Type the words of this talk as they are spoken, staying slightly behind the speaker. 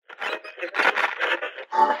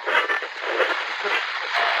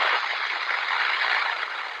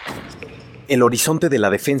El horizonte de la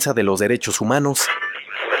defensa de los derechos humanos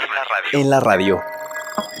en la radio.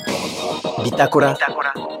 Bitácora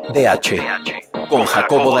DH con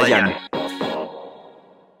Jacobo Dayan.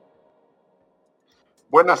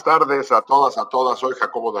 Buenas tardes a todas. Soy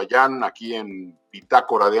Jacobo Dayan, aquí en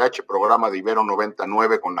Bitácora DH, programa de Ibero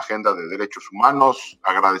 99 con la agenda de derechos humanos,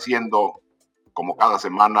 agradeciendo como cada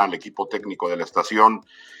semana al equipo técnico de la estación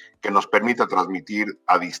que nos permita transmitir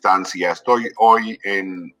a distancia. Estoy hoy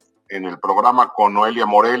en el programa con Noelia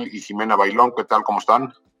Morel y Jimena Bailón. ¿Qué tal? ¿Cómo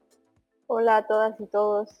están? Hola a todas y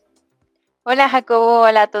todos. Hola Jacobo,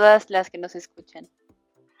 hola a todas las que nos escuchan.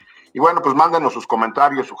 Y bueno, pues mándenos sus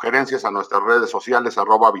comentarios, sugerencias a nuestras redes sociales,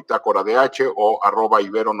 @bitácoradh o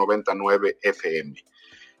 @ibero99fm.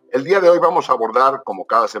 El día de hoy vamos a abordar, como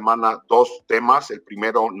cada semana, dos temas. El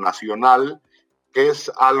primero, nacional, que es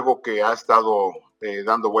algo que ha estado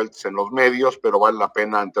dando vueltas en los medios, pero vale la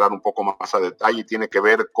pena entrar un poco más a detalle. Tiene que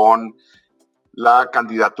ver con la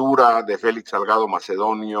candidatura de Félix Salgado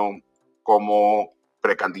Macedonio como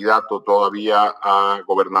precandidato todavía a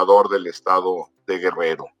gobernador del estado de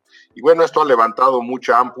Guerrero. Y bueno, esto ha levantado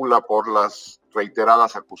mucha ámpula por las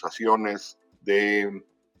reiteradas acusaciones de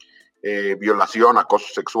violación, acoso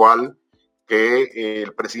sexual, que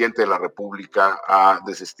el presidente de la República ha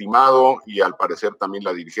desestimado, y al parecer también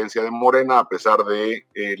la dirigencia de Morena, a pesar de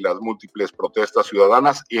las múltiples protestas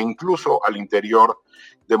ciudadanas e incluso al interior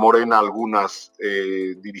de Morena algunas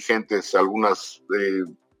dirigentes, algunas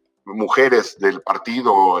mujeres del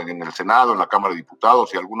partido en el Senado, en la Cámara de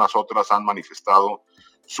Diputados, y algunas otras han manifestado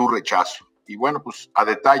su rechazo. Y bueno, pues a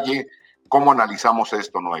detalle, ¿cómo analizamos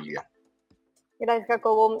esto, Noelia? Gracias,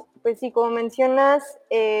 Jacobo. Pues sí, como mencionas,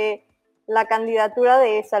 la candidatura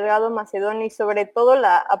de Salgado Macedonio y sobre todo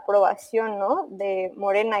la aprobación, ¿no?, de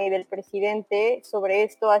Morena y del presidente sobre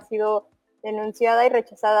esto ha sido denunciada y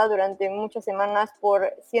rechazada durante muchas semanas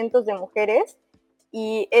por cientos de mujeres,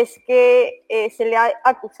 y es que se le ha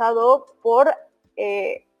acusado por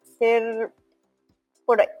ejercer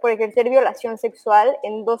violación sexual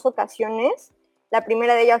en 2 ocasiones. La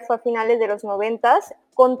primera de ellas fue a finales de los 90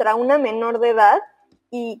 contra una menor de edad,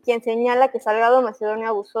 y quien señala que Salgado Macedonio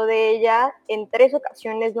abusó de ella en 3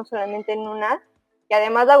 ocasiones, no solamente en una, que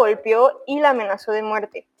además la golpeó y la amenazó de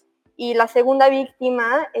muerte. Y la segunda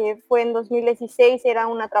víctima fue en 2016, era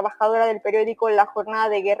una trabajadora del periódico La Jornada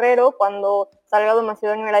de Guerrero, cuando Salgado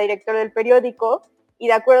Macedonio era director del periódico, y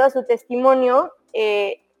de acuerdo a su testimonio,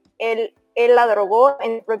 él la drogó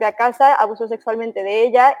en su propia casa, abusó sexualmente de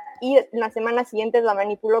ella, y en las semanas siguientes la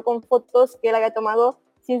manipuló con fotos que él había tomado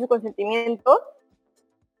sin su consentimiento,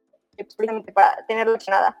 precisamente para tenerla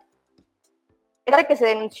accionada. Era que se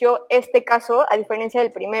denunció este caso, a diferencia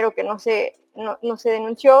del primero que no se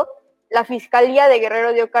denunció, la Fiscalía de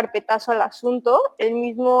Guerrero dio carpetazo al asunto. El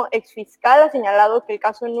mismo exfiscal ha señalado que el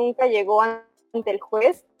caso nunca llegó ante el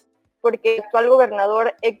juez, porque el actual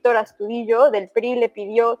gobernador Héctor Astudillo del PRI le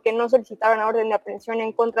pidió que no solicitara una orden de aprehensión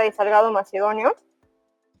en contra de Salgado Macedonio.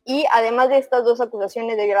 Y además de estas 2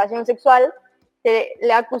 acusaciones de violación sexual, se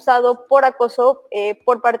le ha acusado por acoso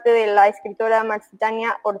por parte de la escritora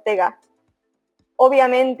Marcitania Ortega.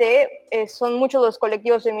 Obviamente son muchos los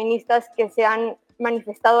colectivos feministas que se han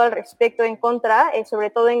manifestado al respecto en contra, sobre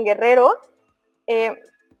todo en Guerrero.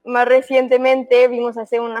 Más recientemente vimos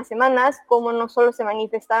hace unas semanas cómo no solo se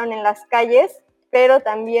manifestaron en las calles, pero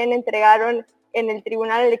también entregaron en el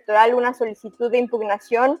Tribunal Electoral una solicitud de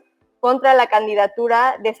impugnación contra la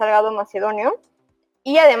candidatura de Salgado Macedonio.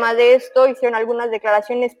 Y además de esto hicieron algunas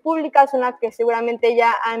declaraciones públicas, una que seguramente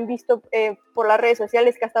ya han visto por las redes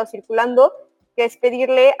sociales que ha estado circulando, que es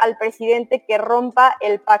pedirle al presidente que rompa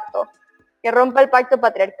el pacto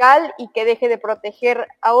patriarcal y que deje de proteger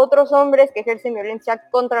a otros hombres que ejercen violencia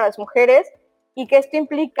contra las mujeres, y que esto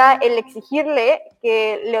implica el exigirle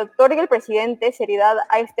que le otorgue el presidente seriedad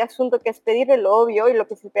a este asunto, que es pedirle lo obvio y lo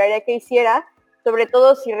que se esperaría que hiciera, sobre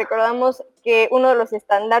todo si recordamos que uno de los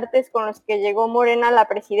estandartes con los que llegó Morena a la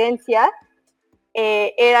presidencia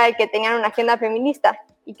era el que tenían una agenda feminista,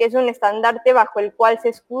 y que es un estandarte bajo el cual se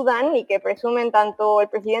escudan y que presumen tanto el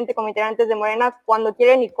presidente como integrantes de Morena cuando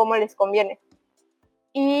quieren y cómo les conviene.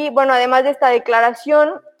 Y bueno, además de esta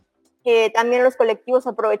declaración, también los colectivos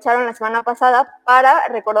aprovecharon la semana pasada para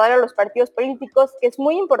recordar a los partidos políticos que es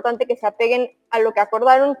muy importante que se apeguen a lo que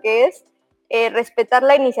acordaron, que es respetar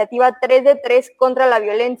la iniciativa 3 de 3 contra la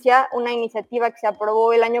violencia, una iniciativa que se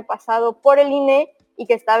aprobó el año pasado por el INE y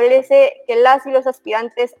que establece que las y los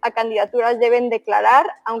aspirantes a candidaturas deben declarar,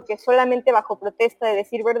 aunque solamente bajo protesta de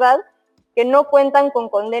decir verdad, que no cuentan con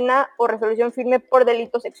condena o resolución firme por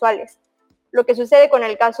delitos sexuales. Lo que sucede con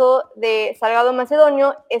el caso de Salgado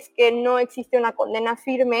Macedonio es que no existe una condena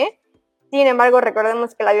firme. Sin embargo,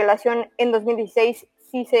 recordemos que la violación en 2016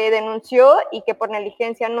 sí se denunció y que por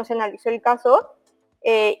negligencia no se analizó el caso,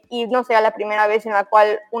 y no será la primera vez en la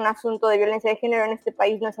cual un asunto de violencia de género en este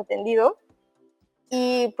país no es atendido.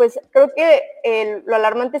 Y pues creo que lo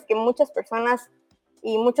alarmante es que muchas personas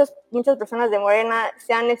y muchas personas de Morena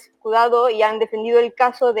se han escudado y han defendido el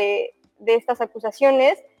caso de estas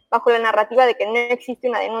acusaciones bajo la narrativa de que no existe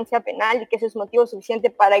una denuncia penal y que eso es motivo suficiente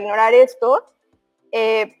para ignorar esto.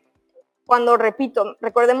 Cuando, repito,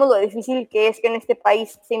 recordemos lo difícil que es que en este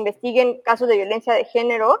país se investiguen casos de violencia de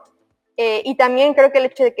género, y también creo que el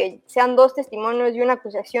hecho de que sean 2 testimonios y una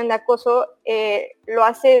acusación de acoso lo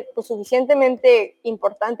hace pues, suficientemente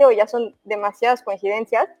importante, o ya son demasiadas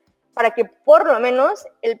coincidencias, para que por lo menos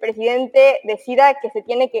el presidente decida que se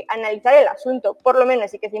tiene que analizar el asunto, por lo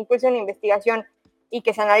menos, y que se impulse una investigación y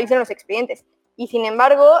que se analicen los expedientes. Y sin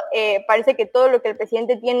embargo, parece que todo lo que el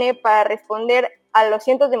presidente tiene para responder a los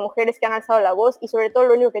cientos de mujeres que han alzado la voz, y sobre todo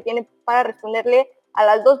lo único que tiene para responderle a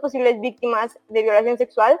las 2 posibles víctimas de violación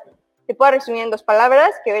sexual, se puede resumir en 2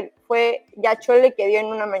 palabras, que fue Ya Chole, que dio en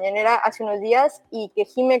una mañanera hace unos días, y que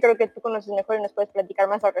Jime, creo que tú conoces mejor y nos puedes platicar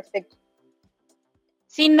más al respecto.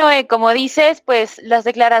 Sí, Noé, como dices, pues las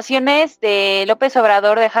declaraciones de López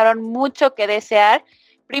Obrador dejaron mucho que desear.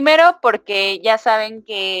 Primero, porque ya saben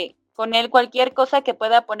que con él cualquier cosa que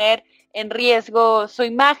pueda poner en riesgo su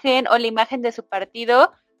imagen o la imagen de su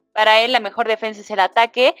partido, para él la mejor defensa es el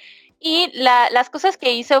ataque. Y las cosas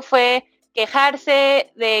que hizo fue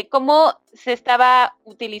quejarse de cómo se estaba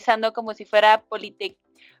utilizando como si fuera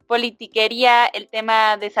politiquería el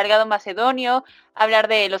tema de Salgado Macedonio, hablar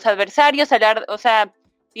de los adversarios,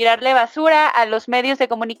 tirarle basura a los medios de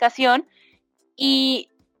comunicación, y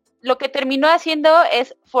lo que terminó haciendo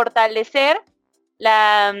es fortalecer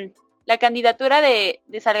la candidatura de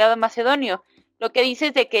Salgado Macedonio. Lo que dice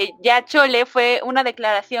es de que Ya Chole fue una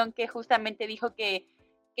declaración que justamente dijo que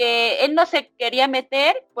él no se quería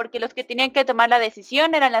meter porque los que tenían que tomar la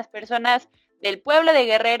decisión eran las personas del pueblo de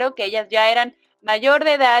Guerrero, que ellas ya eran mayor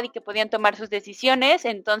de edad y que podían tomar sus decisiones.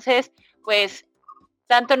 Entonces, pues,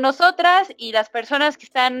 tanto nosotras y las personas que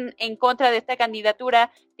están en contra de esta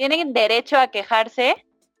candidatura tienen derecho a quejarse,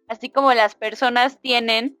 así como las personas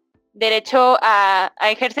tienen derecho a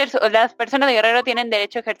ejercer, o las personas de Guerrero tienen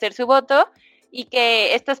derecho a ejercer su voto, y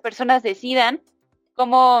que estas personas decidan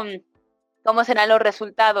cómo serán los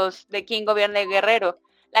resultados de quién gobierne Guerrero.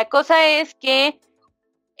 La cosa es que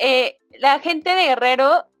la gente de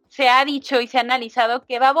Guerrero se ha dicho y se ha analizado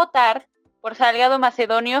que va a votar por Salgado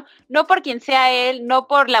Macedonio, no por quien sea él, no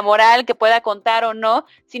por la moral que pueda contar o no,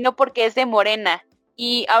 sino porque es de Morena.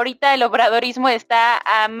 Y ahorita el obradorismo está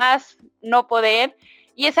a más no poder,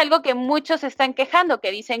 y es algo que muchos están quejando,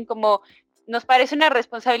 que dicen como, nos parece una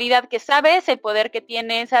responsabilidad que sabes el poder que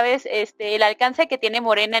tiene, sabes el alcance que tiene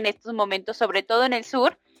Morena en estos momentos, sobre todo en el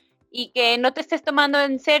sur, y que no te estés tomando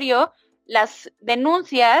en serio las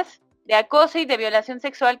denuncias de acoso y de violación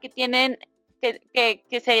sexual que tienen,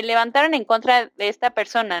 que se levantaron en contra de esta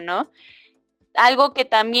persona, ¿no? Algo que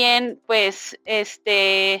también, pues,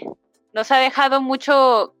 nos ha dejado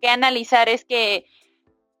mucho que analizar es que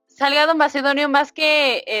Salgado Macedonio, más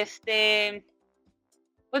que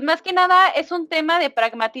pues más que nada es un tema de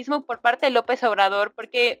pragmatismo por parte de López Obrador,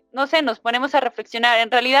 porque, no sé, nos ponemos a reflexionar,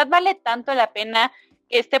 ¿en realidad vale tanto la pena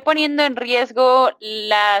que esté poniendo en riesgo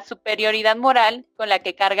la superioridad moral con la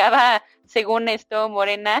que cargaba, según esto,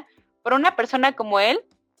 Morena, por una persona como él?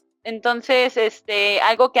 Entonces,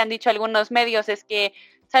 algo que han dicho algunos medios es que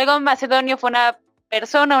Salgado Macedonio fue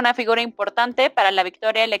una figura importante para la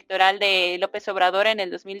victoria electoral de López Obrador en el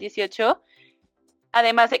 2018,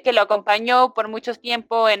 además de que lo acompañó por mucho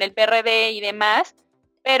tiempo en el PRD y demás,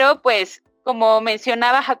 pero pues, como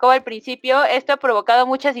mencionaba Jacobo al principio, esto ha provocado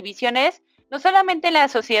muchas divisiones, no solamente en la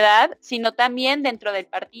sociedad, sino también dentro del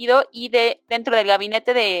partido y dentro del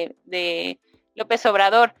gabinete de López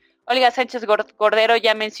Obrador. Olga Sánchez Cordero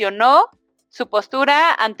ya mencionó su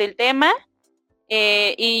postura ante el tema,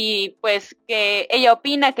 y pues que ella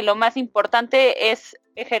opina que lo más importante es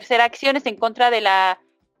ejercer acciones en contra de la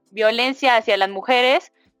violencia hacia las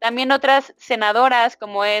mujeres. También otras senadoras,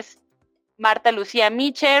 como es Marta Lucía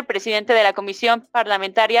Mitchell, presidente de la Comisión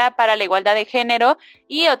Parlamentaria para la Igualdad de Género,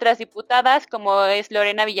 y otras diputadas, como es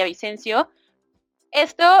Lorena Villavicencio.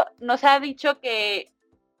 Esto nos ha dicho que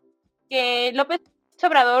López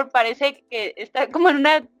Obrador parece que está como en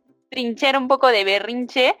una trinchera un poco de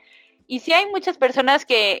berrinche, y sí hay muchas personas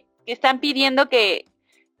que están pidiendo que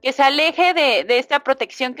se aleje de esta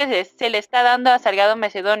protección que se le está dando a Salgado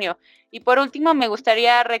Macedonio. Y por último, me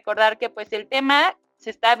gustaría recordar que pues el tema se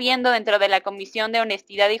está viendo dentro de la Comisión de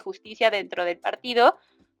Honestidad y Justicia dentro del partido,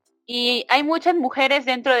 y hay muchas mujeres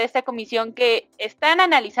dentro de esta comisión que están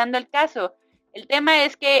analizando el caso. El tema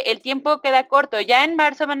es que el tiempo queda corto. Ya en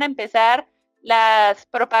marzo van a empezar las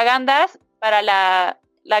propagandas para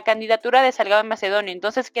la candidatura de Salgado Macedonio.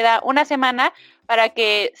 Entonces queda una semana para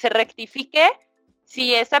que se rectifique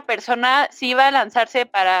si esa persona sí va a lanzarse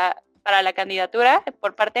para la candidatura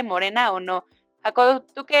por parte de Morena o no. Jacob,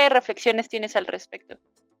 ¿tú qué reflexiones tienes al respecto?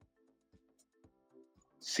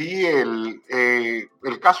 Sí,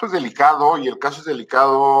 el caso es delicado, y el caso es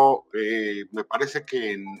delicado, me parece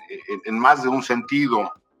que en más de un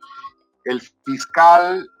sentido. El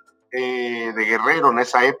fiscal de Guerrero en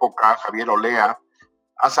esa época, Javier Olea,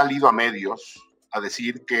 ha salido a medios a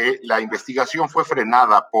decir que la investigación fue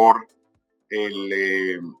frenada por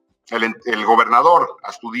el gobernador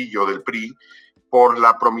Astudillo del PRI por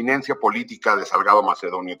la prominencia política de Salgado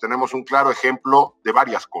Macedonio. Tenemos un claro ejemplo de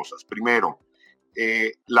varias cosas. Primero,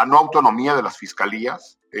 la no autonomía de las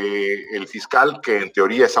fiscalías. El fiscal, que en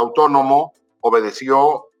teoría es autónomo,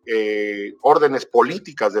 obedeció órdenes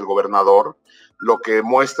políticas del gobernador, lo que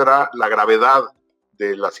muestra la gravedad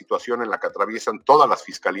de la situación en la que atraviesan todas las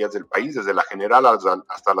fiscalías del país, desde la general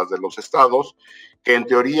hasta las de los estados, que en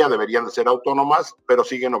teoría deberían de ser autónomas, pero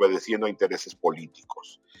siguen obedeciendo a intereses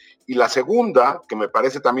políticos. Y la segunda, que me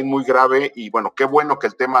parece también muy grave, y bueno, qué bueno que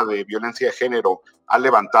el tema de violencia de género ha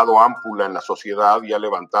levantado ámpula en la sociedad y ha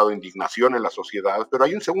levantado indignación en la sociedad, pero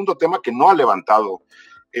hay un segundo tema que no ha levantado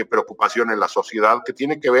preocupación en la sociedad, que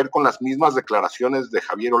tiene que ver con las mismas declaraciones de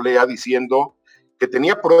Javier Olea diciendo que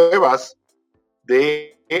tenía pruebas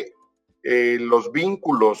de los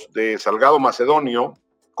vínculos de Salgado Macedonio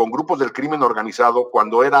con grupos del crimen organizado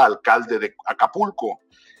cuando era alcalde de Acapulco.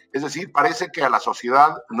 Es decir, parece que a la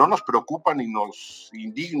sociedad no nos preocupa ni nos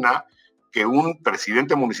indigna que un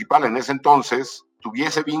presidente municipal en ese entonces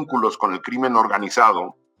tuviese vínculos con el crimen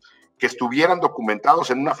organizado, que estuvieran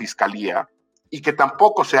documentados en una fiscalía y que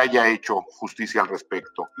tampoco se haya hecho justicia al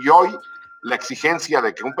respecto. Y hoy la exigencia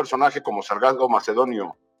de que un personaje como Salgado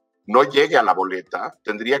Macedonio no llegue a la boleta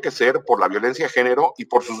tendría que ser por la violencia de género y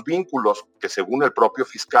por sus vínculos que, según el propio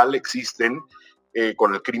fiscal, existen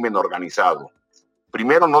con el crimen organizado.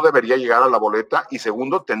 Primero, no debería llegar a la boleta, y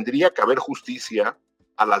segundo, tendría que haber justicia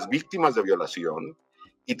a las víctimas de violación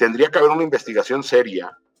y tendría que haber una investigación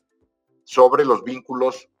seria sobre los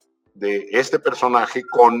vínculos de este personaje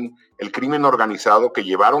con el crimen organizado que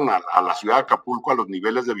llevaron a la ciudad de Acapulco a los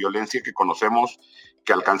niveles de violencia que conocemos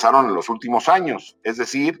que alcanzaron en los últimos años. Es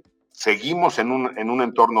decir, seguimos en un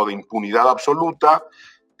entorno de impunidad absoluta,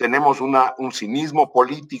 tenemos un cinismo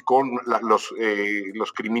político,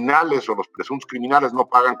 los criminales o los presuntos criminales no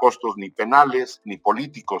pagan costos ni penales ni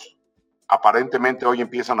políticos. Aparentemente hoy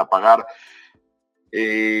empiezan a pagar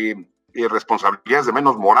responsabilidades de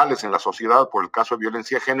menos morales en la sociedad por el caso de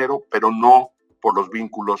violencia de género, pero no por los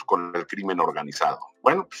vínculos con el crimen organizado.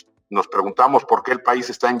 Bueno, pues nos preguntamos por qué el país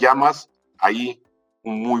está en llamas. Ahí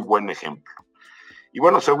un muy buen ejemplo. Y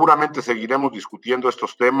bueno, seguramente seguiremos discutiendo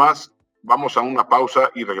estos temas. Vamos a una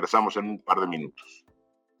pausa y regresamos en un par de minutos.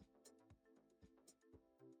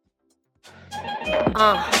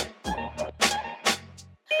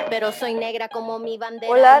 Pero soy negra como mi bandera.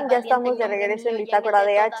 Hola, ya estamos de regreso en Bitácora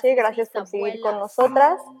DH. Gracias por seguir con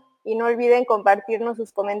nosotras. Y no olviden compartirnos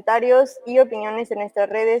sus comentarios y opiniones en nuestras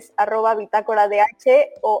redes @Bitácora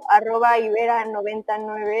DH o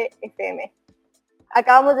 @Ibera99FM.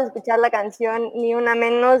 Acabamos de escuchar la canción Ni Una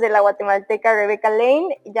Menos de la guatemalteca Rebecca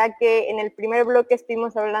Lane, ya que en el primer bloque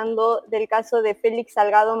estuvimos hablando del caso de Félix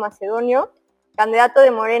Salgado Macedonio, candidato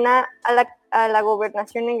de Morena a la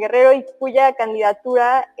gobernación en Guerrero, y cuya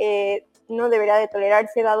candidatura no deberá de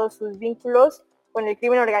tolerarse dado sus vínculos con el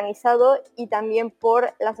crimen organizado y también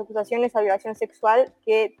por las acusaciones a violación sexual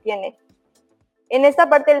que tiene. En esta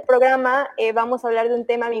parte del programa vamos a hablar de un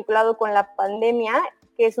tema vinculado con la pandemia,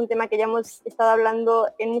 que es un tema que ya hemos estado hablando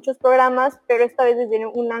en muchos programas, pero esta vez desde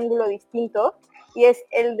un ángulo distinto, y es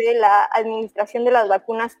el de la administración de las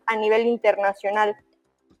vacunas a nivel internacional.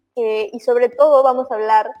 Y sobre todo vamos a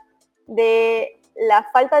hablar de la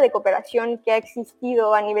falta de cooperación que ha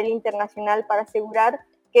existido a nivel internacional para asegurar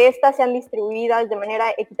que éstas sean distribuidas de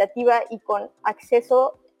manera equitativa y con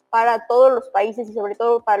acceso para todos los países, y sobre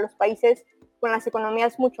todo para los países con las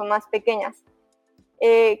economías mucho más pequeñas.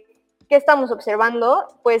 ¿Qué estamos observando?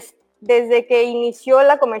 Pues desde que inició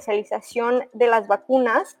la comercialización de las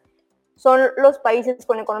vacunas, son los países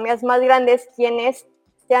con economías más grandes quienes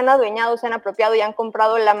se han adueñado, se han apropiado y han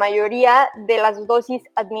comprado la mayoría de las dosis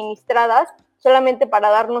administradas. Solamente para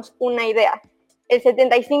darnos una idea, el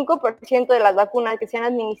 75% de las vacunas que se han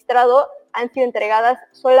administrado han sido entregadas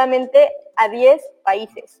solamente a 10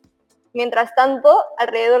 países. Mientras tanto,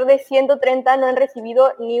 alrededor de 130 no han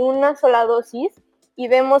recibido ni una sola dosis, y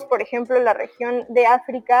vemos, por ejemplo, en la región de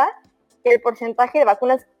África, que el porcentaje de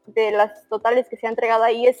vacunas de las totales que se han entregado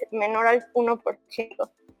ahí es menor al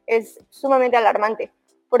 1%. Es sumamente alarmante.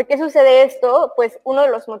 ¿Por qué sucede esto? Pues uno de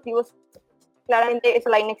los motivos claramente es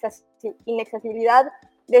la inaccesibilidad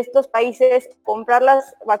de estos países comprar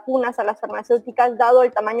las vacunas a las farmacéuticas, dado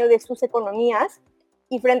el tamaño de sus economías.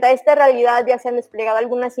 Y frente a esta realidad ya se han desplegado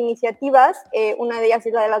algunas iniciativas, una de ellas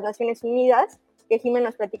es la de las Naciones Unidas, que Jimé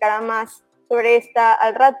nos platicará más sobre esta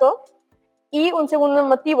al rato. Y un segundo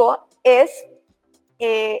motivo es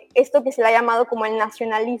esto que se le ha llamado como el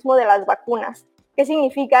nacionalismo de las vacunas, que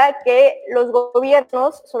significa que los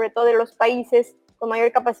gobiernos, sobre todo de los países con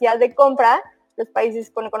mayor capacidad de compra, los países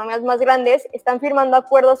con economías más grandes, están firmando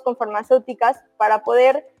acuerdos con farmacéuticas para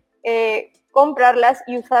poder comprarlas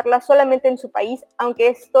y usarlas solamente en su país, aunque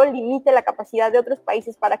esto limite la capacidad de otros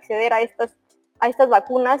países para acceder a estas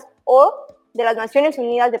vacunas, o de las Naciones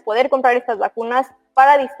Unidas de poder comprar estas vacunas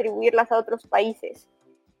para distribuirlas a otros países.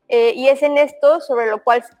 Y es en esto sobre lo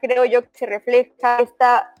cual creo yo que se refleja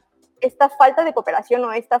esta falta de cooperación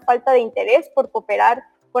o esta falta de interés por cooperar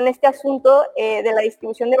con este asunto de la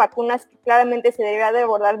distribución de vacunas, que claramente se debería de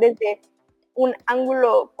abordar desde un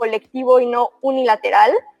ángulo colectivo y no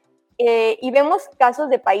unilateral. Y vemos casos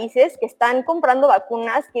de países que están comprando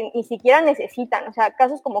vacunas que ni siquiera necesitan, o sea,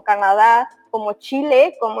 casos como Canadá, como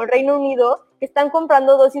Chile, como el Reino Unido, que están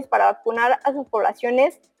comprando dosis para vacunar a sus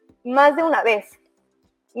poblaciones más de una vez.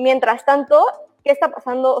 Mientras tanto, ¿qué está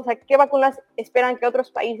pasando? O sea, ¿qué vacunas esperan que otros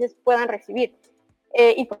países puedan recibir?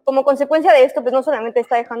 Y como consecuencia de esto, pues no solamente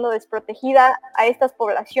está dejando desprotegida a estas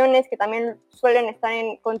poblaciones que también suelen estar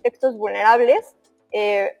en contextos vulnerables,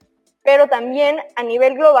 pero también a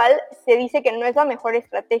nivel global se dice que no es la mejor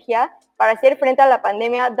estrategia para hacer frente a la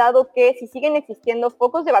pandemia, dado que si siguen existiendo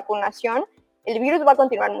focos de vacunación, el virus va a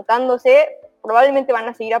continuar mutándose, probablemente van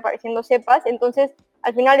a seguir apareciendo cepas, entonces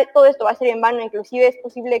al final todo esto va a ser en vano. Inclusive es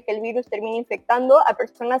posible que el virus termine infectando a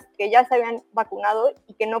personas que ya se habían vacunado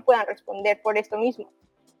y que no puedan responder por esto mismo.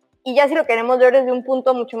 Y ya si lo queremos ver desde un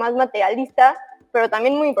punto mucho más materialista, pero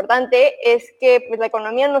también muy importante, es que pues, la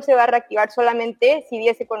economía no se va a reactivar solamente si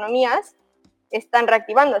 10 economías están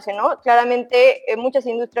reactivándose, ¿no? Claramente muchas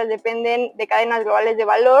industrias dependen de cadenas globales de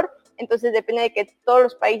valor, entonces depende de que todos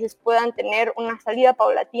los países puedan tener una salida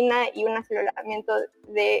paulatina y un aceleramiento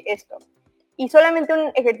de esto. Y solamente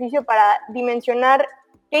un ejercicio para dimensionar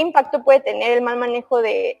qué impacto puede tener el mal manejo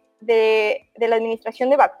de la administración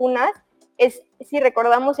de vacunas es si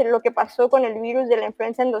recordamos lo que pasó con el virus de la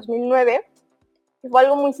influenza en 2009, que fue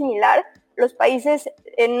algo muy similar. Los países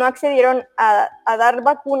no accedieron a dar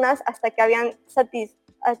vacunas hasta que habían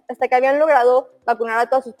logrado vacunar a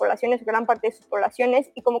todas sus poblaciones, gran parte de sus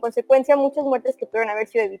poblaciones, y como consecuencia muchas muertes que pudieron haber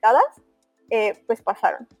sido evitadas, pues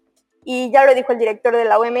pasaron. Y ya lo dijo el director de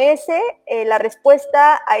la OMS, la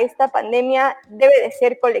respuesta a esta pandemia debe de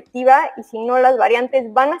ser colectiva, y si no, las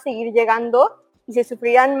variantes van a seguir llegando y se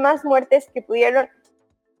sufrirán más muertes que pudieron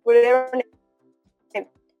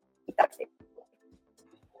evitarse.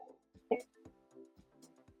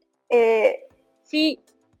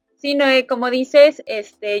 Sí, Noé, como dices,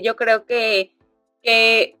 yo creo que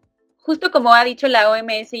justo como ha dicho la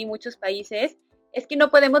OMS y muchos países, es que no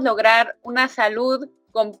podemos lograr una salud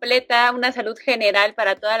completa, una salud general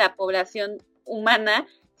para toda la población humana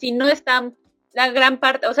si no están la gran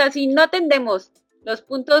parte, o sea, si no atendemos los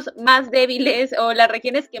puntos más débiles o las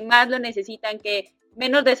regiones que más lo necesitan, que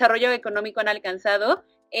menos desarrollo económico han alcanzado,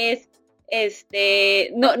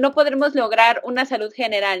 no podremos lograr una salud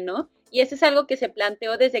general, ¿no? Y eso es algo que se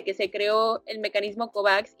planteó desde que se creó el mecanismo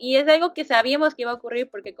COVAX, y es algo que sabíamos que iba a ocurrir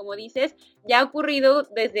porque, como dices, ya ha ocurrido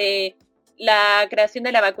desde la creación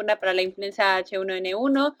de la vacuna para la influenza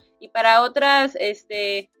H1N1 y para otras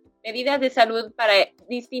medidas de salud para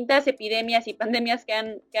distintas epidemias y pandemias que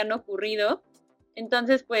han ocurrido.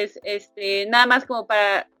 Entonces, pues, nada más como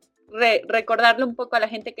para recordarle un poco a la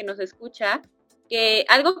gente que nos escucha, que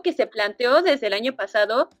algo que se planteó desde el año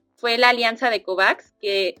pasado fue la alianza de COVAX,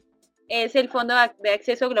 que es el Fondo de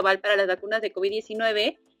Acceso Global para las Vacunas de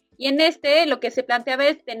COVID-19, y en lo que se planteaba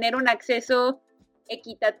es tener un acceso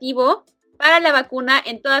equitativo para la vacuna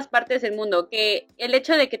en todas partes del mundo, que el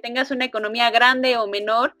hecho de que tengas una economía grande o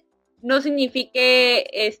menor no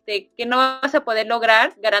signifique que no vas a poder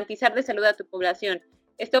lograr garantizar de salud a tu población.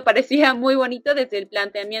 Esto parecía muy bonito desde el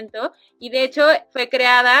planteamiento, y de hecho fue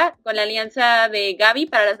creada con la alianza de Gavi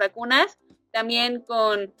para las vacunas, también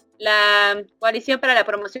con la Coalición para la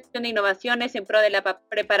Promoción de Innovaciones en pro de la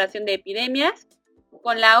preparación de epidemias,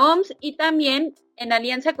 con la OMS y también en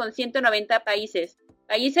alianza con 190 países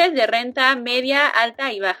de renta media,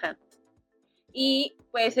 alta y baja. Y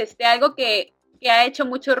pues algo que ha hecho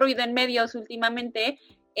mucho ruido en medios últimamente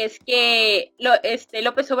es que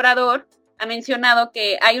López Obrador ha mencionado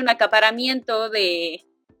que hay un acaparamiento de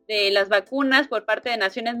las vacunas por parte de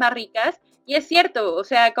naciones más ricas, y es cierto, o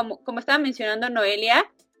sea, como estaba mencionando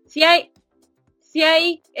Noelia, sí hay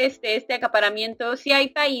este acaparamiento, sí hay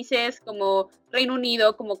países como Reino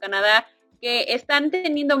Unido, como Canadá, que están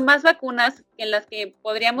teniendo más vacunas que en las que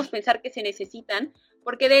podríamos pensar que se necesitan,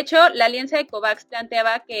 porque de hecho la alianza de COVAX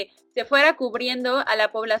planteaba que se fuera cubriendo a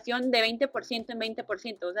la población de 20% en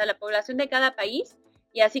 20%, o sea, la población de cada país,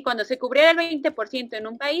 y así cuando se cubriera el 20% en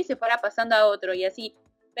un país, se fuera pasando a otro, y así.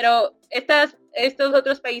 Pero estos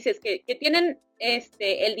otros países que tienen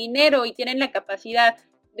el dinero y tienen la capacidad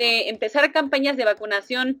de empezar campañas de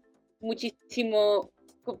vacunación muchísimo,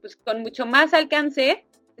 pues, con mucho más alcance,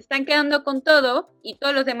 se están quedando con todo, y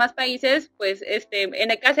todos los demás países, pues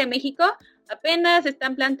en el caso de México, apenas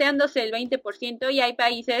están planteándose el 20%, y hay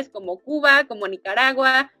países como Cuba, como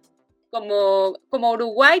Nicaragua, como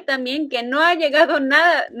Uruguay también, que no ha llegado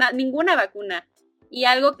ninguna vacuna. Y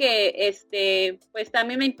algo que pues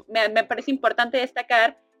también me parece importante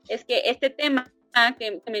destacar es que este tema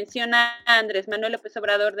que menciona Andrés Manuel López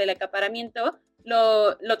Obrador del acaparamiento,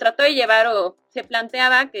 lo trató de llevar, o se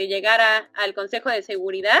planteaba que llegara al Consejo de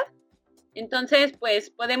Seguridad. Entonces, pues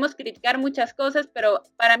podemos criticar muchas cosas, pero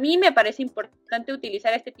para mí me parece importante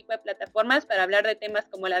utilizar este tipo de plataformas para hablar de temas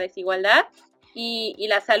como la desigualdad y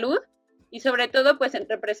la salud, y sobre todo pues en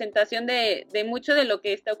representación de mucho de lo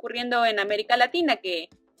que está ocurriendo en América Latina, que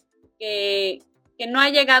no ha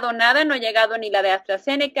llegado nada, no ha llegado ni la de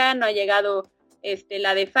AstraZeneca, no ha llegado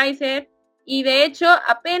la de Pfizer, y de hecho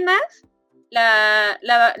apenas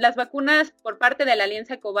las vacunas por parte de la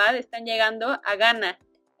alianza COVAX están llegando a Ghana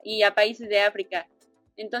y a países de África.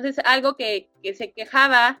 Entonces, algo que se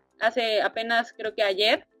quejaba hace apenas, creo que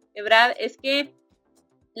ayer, Ebrard, es que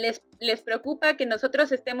les preocupa que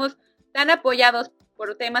nosotros estemos tan apoyados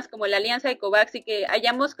por temas como la alianza de COVAX, y que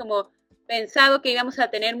hayamos como pensado que íbamos a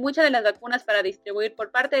tener muchas de las vacunas para distribuir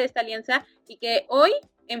por parte de esta alianza, y que hoy,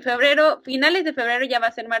 en febrero, finales de febrero, ya va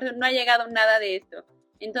a ser marzo, no ha llegado nada de esto.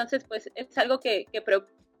 Entonces, pues es algo que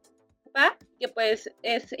preocupa, que pues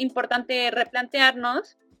es importante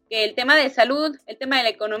replantearnos que el tema de salud, el tema de la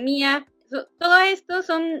economía, todo esto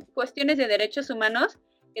son cuestiones de derechos humanos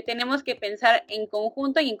que tenemos que pensar en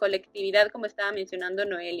conjunto y en colectividad, como estaba mencionando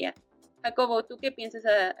Noelia. Jacobo, ¿tú qué piensas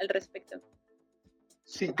al respecto?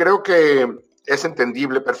 Sí, creo que es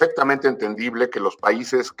entendible, perfectamente entendible, que los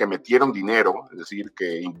países que metieron dinero, es decir,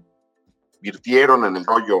 que invirtieron en el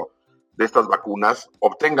rollo de estas vacunas,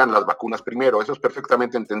 obtengan las vacunas primero. Eso es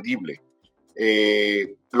perfectamente entendible.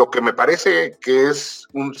 Lo que me parece que es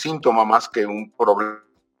un síntoma más que un problema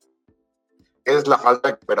es la falta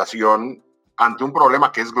de cooperación ante un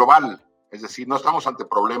problema que es global. Es decir, no estamos ante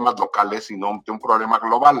problemas locales, sino ante un problema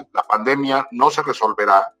global. La pandemia no se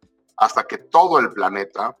resolverá hasta que todo el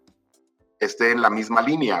planeta esté en la misma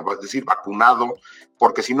línea, es decir, vacunado,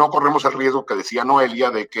 porque si no corremos el riesgo que decía Noelia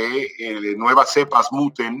de que nuevas cepas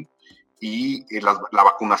muten y la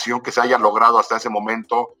vacunación que se haya logrado hasta ese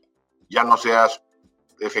momento ya no sea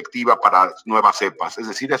efectiva para nuevas cepas. Es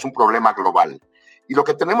decir, es un problema global. Y lo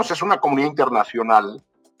que tenemos es una comunidad internacional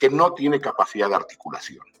que no tiene capacidad de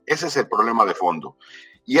articulación. Ese es el problema de fondo.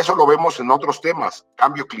 Y eso lo vemos en otros temas.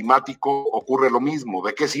 Cambio climático, ocurre lo mismo.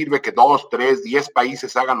 ¿De qué sirve que 2, 3, 10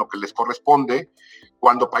 países hagan lo que les corresponde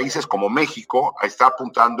cuando países como México está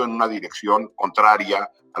apuntando en una dirección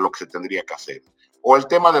contraria a lo que se tendría que hacer? O el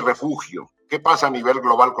tema de refugio. ¿Qué pasa a nivel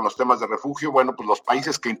global con los temas de refugio? Bueno, pues los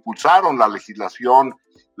países que impulsaron la legislación,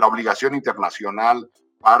 la obligación internacional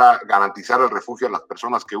para garantizar el refugio a las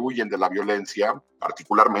personas que huyen de la violencia,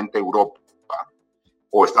 particularmente Europa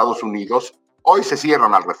o Estados Unidos, hoy se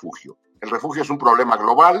cierran al refugio. El refugio es un problema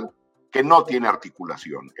global que no tiene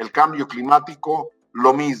articulación. El cambio climático,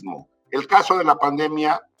 lo mismo. El caso de la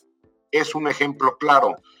pandemia es un ejemplo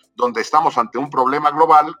claro, donde estamos ante un problema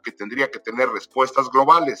global que tendría que tener respuestas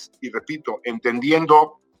globales. Y repito,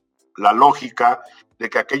 entendiendo la lógica de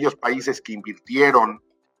que aquellos países que invirtieron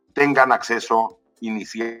tengan acceso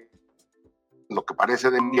inicial. Lo que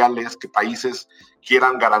parece demencial es que países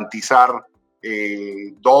quieran garantizar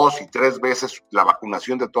 2 y 3 veces la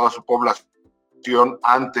vacunación de toda su población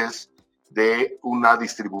antes de una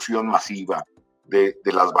distribución masiva de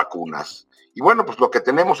las vacunas. Y bueno, pues lo que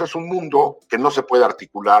tenemos es un mundo que no se puede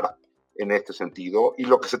articular en este sentido, y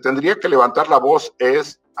lo que se tendría que levantar la voz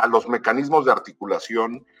es a los mecanismos de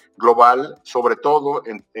articulación global, sobre todo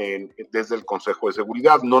desde el Consejo de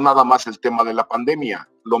Seguridad, no nada más el tema de la pandemia.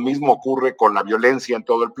 Lo mismo ocurre con la violencia en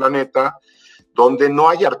todo el planeta, donde no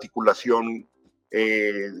hay articulación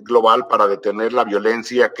global para detener la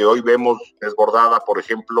violencia que hoy vemos desbordada, por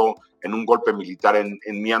ejemplo, en un golpe militar en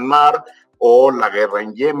Myanmar, o la guerra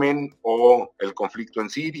en Yemen, o el conflicto en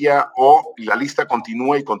Siria, y la lista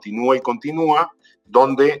continúa y continúa y continúa,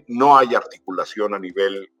 donde no hay articulación a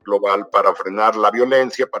nivel global para frenar la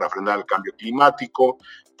violencia, para frenar el cambio climático,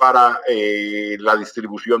 para la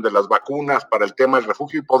distribución de las vacunas, para el tema del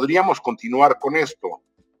refugio, y podríamos continuar con esto.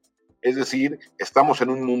 Es decir, estamos en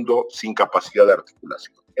un mundo sin capacidad de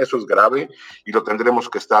articulación. Eso es grave y lo tendremos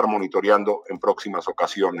que estar monitoreando en próximas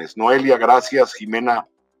ocasiones. Noelia, gracias. Jimena,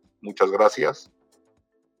 muchas gracias.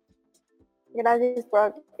 Gracias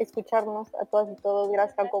por escucharnos a todas y todos.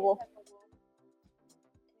 Gracias, Jacobo.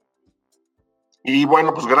 Y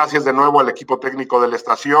bueno, pues gracias de nuevo al equipo técnico de la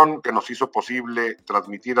estación que nos hizo posible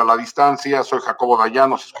transmitir a la distancia. Soy Jacobo Dayan.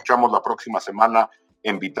 Nos escuchamos la próxima semana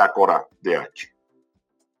en Bitácora DH.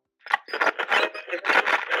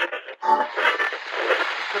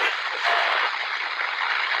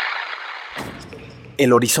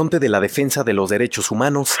 El horizonte de la defensa de los derechos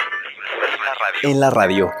humanos en la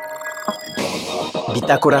radio.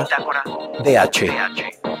 Bitácora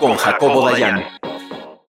DH con Jacobo Dayan.